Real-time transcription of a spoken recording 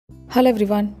Hello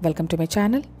everyone, welcome to my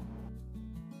channel.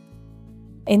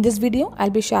 In this video, I'll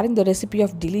be sharing the recipe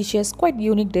of delicious, quite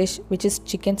unique dish which is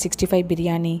chicken 65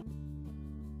 biryani.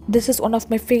 This is one of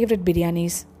my favorite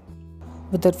biryanis.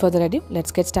 Without further ado,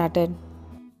 let's get started.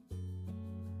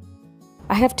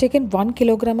 I have taken 1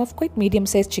 kilogram of quite medium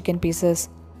sized chicken pieces.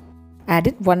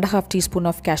 Added 1.5 teaspoon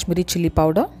of Kashmiri chili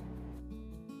powder,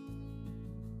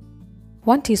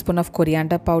 1 teaspoon of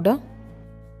coriander powder,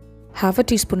 half a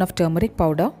teaspoon of turmeric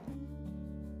powder,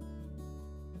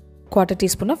 quarter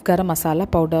teaspoon of garam masala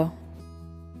powder.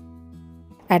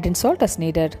 Add in salt as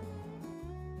needed.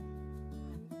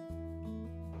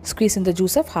 Squeeze in the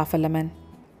juice of half a lemon.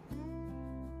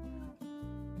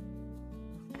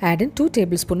 Add in 2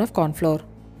 tablespoons of corn flour.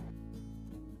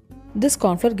 This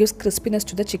corn flour gives crispiness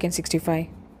to the chicken 65.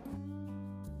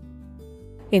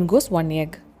 In goes 1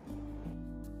 egg.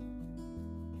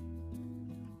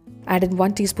 Add in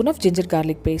 1 teaspoon of ginger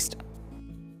garlic paste.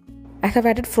 I have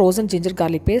added frozen ginger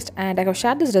garlic paste and I have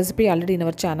shared this recipe already in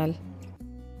our channel.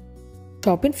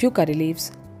 Chop in few curry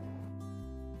leaves.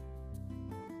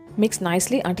 Mix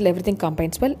nicely until everything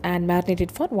combines well and marinate it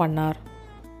for 1 hour.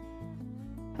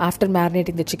 After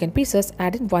marinating the chicken pieces,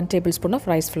 add in 1 tablespoon of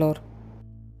rice flour.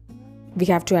 We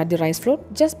have to add the rice flour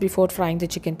just before frying the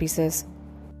chicken pieces.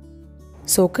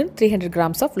 Soak in 300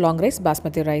 grams of long rice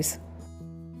basmati rice.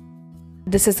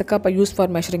 This is the cup I use for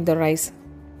measuring the rice.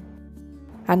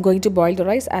 I'm going to boil the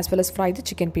rice as well as fry the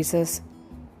chicken pieces.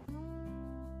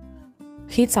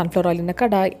 Heat sunflower oil in a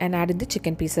kadai and add in the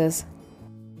chicken pieces.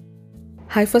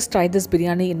 I first tried this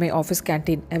biryani in my office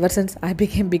canteen. Ever since I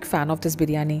became a big fan of this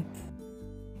biryani.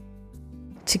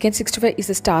 Chicken 65 is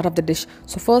the star of the dish,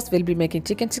 so first we'll be making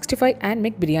chicken 65 and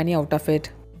make biryani out of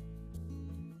it.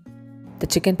 The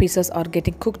chicken pieces are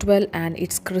getting cooked well and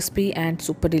it's crispy and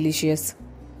super delicious.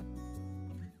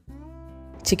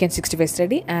 Chicken 65 is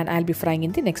ready and I'll be frying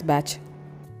in the next batch.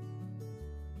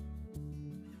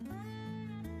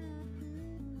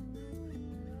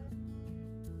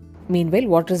 Meanwhile,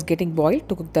 water is getting boiled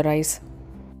to cook the rice.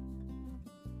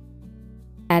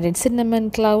 Add in cinnamon,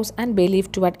 cloves and bay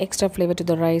leaf to add extra flavor to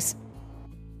the rice.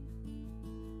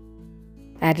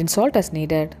 Add in salt as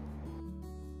needed.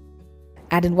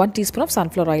 Add in 1 teaspoon of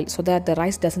sunflower oil so that the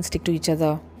rice doesn't stick to each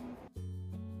other.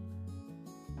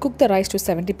 Cook the rice to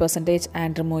 70%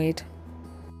 and remove it.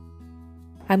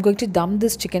 I'm going to dum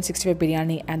this chicken 65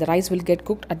 biryani and the rice will get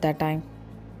cooked at that time.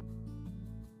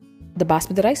 The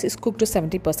basmati rice is cooked to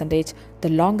 70%. The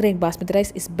long grain basmati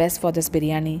rice is best for this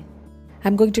biryani.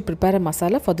 I'm going to prepare a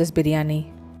masala for this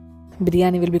biryani.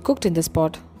 Biryani will be cooked in this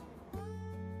pot.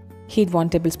 Heat 1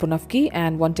 tablespoon of ghee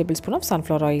and 1 tablespoon of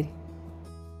sunflower oil.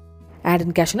 Add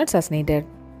in cashew nuts as needed.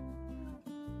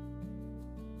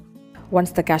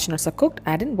 Once the cashew nuts are cooked,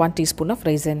 add in 1 teaspoon of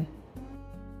raisin.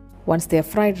 Once they are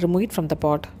fried, remove it from the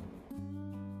pot.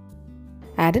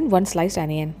 Add in 1 sliced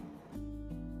onion.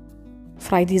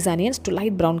 Fry these onions to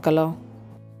light brown color.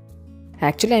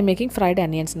 Actually, I am making fried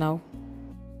onions now.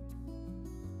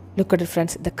 Look at it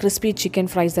friends, the crispy chicken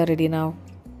fries are ready now.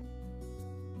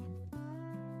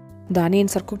 The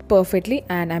onions are cooked perfectly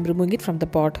and I am removing it from the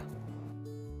pot.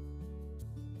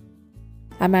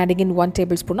 I am adding in 1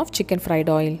 tablespoon of chicken fried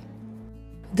oil.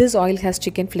 This oil has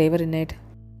chicken flavor in it.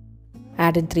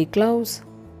 Add in 3 cloves,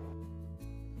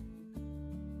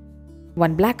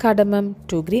 1 black cardamom,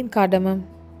 2 green cardamom,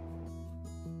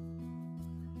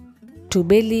 2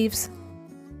 bay leaves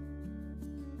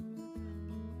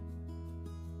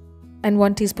and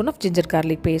 1 teaspoon of ginger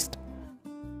garlic paste.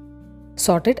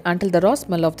 Saute it until the raw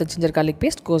smell of the ginger garlic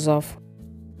paste goes off.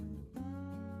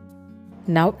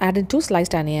 Now add in 2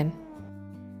 sliced onion.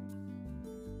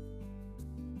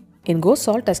 In goes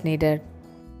salt as needed.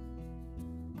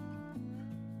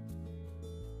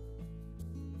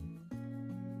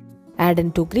 Add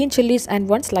in 2 green chilies and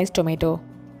 1 sliced tomato.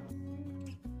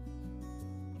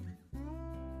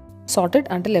 Saute it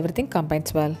until everything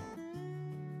combines well.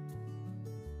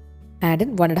 Add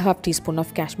in 1.5 teaspoon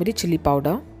of Kashmiri chili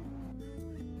powder,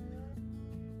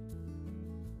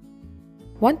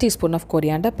 1 teaspoon of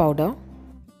coriander powder,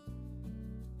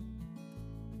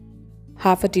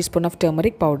 half a teaspoon of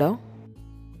turmeric powder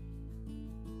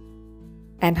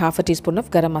and half a teaspoon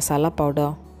of garam masala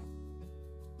powder.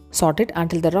 Saute it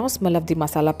until the raw smell of the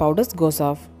masala powders goes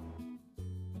off.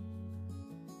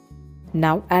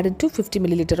 Now add in 250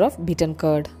 ml of beaten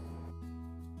curd.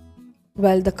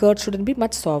 Well, the curd shouldn't be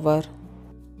much sour.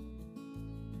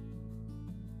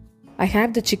 I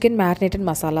have the chicken marinated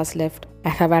masalas left. I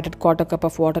have added quarter cup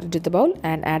of water into the bowl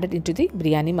and added into the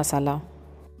biryani masala.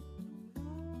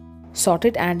 Saute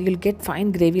it and you'll get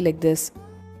fine gravy like this.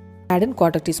 Add in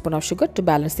quarter teaspoon of sugar to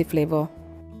balance the flavor.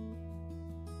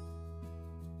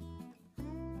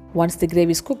 Once the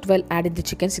gravy is cooked well, add in the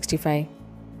chicken 65.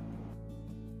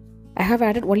 I have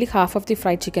added only half of the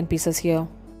fried chicken pieces here.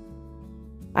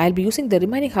 I'll be using the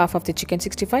remaining half of the chicken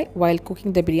 65 while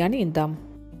cooking the biryani in dum.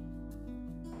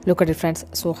 Look at it friends,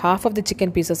 so half of the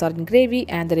chicken pieces are in gravy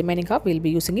and the remaining half we'll be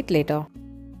using it later.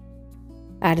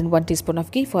 Add in 1 teaspoon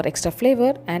of ghee for extra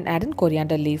flavor and add in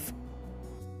coriander leaf.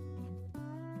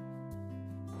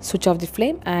 Switch off the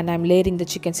flame and I'm layering the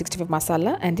chicken 65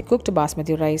 masala and the cooked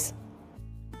basmati rice.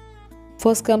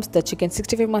 First comes the chicken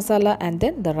 65 masala and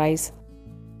then the rice.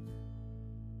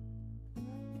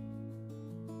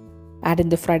 Add in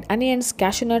the fried onions,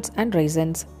 cashew nuts and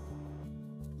raisins.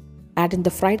 Add in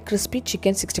the fried crispy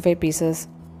chicken 65 pieces.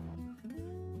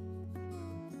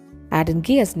 Add in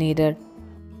ghee as needed.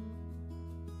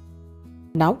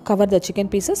 Now cover the chicken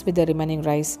pieces with the remaining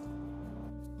rice.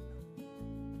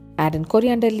 Add in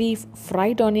coriander leaf,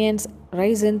 fried onions,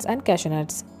 raisins and cashew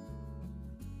nuts.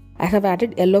 I have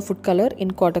added yellow food color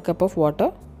in 1/4 cup of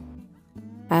water.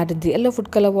 Add in the yellow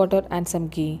food color water and some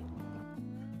ghee.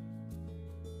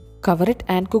 Cover it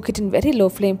and cook it in very low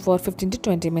flame for 15 to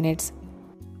 20 minutes.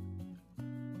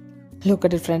 Look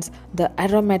at it friends, the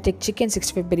aromatic chicken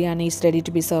 65 biryani is ready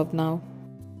to be served now.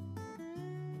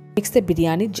 Mix the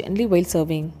biryani gently while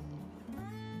serving.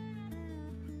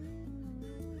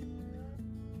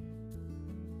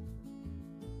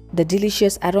 The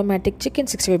delicious aromatic chicken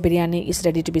 65 biryani is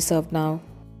ready to be served now.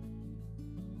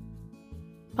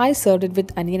 I served it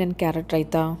with onion and carrot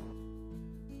raita.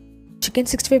 Chicken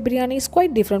 65 biryani is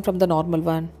quite different from the normal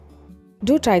one.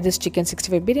 Do try this chicken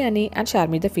 65 biryani and share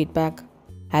me the feedback.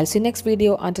 I'll see you next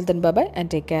video. Until then, bye bye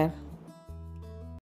and take care.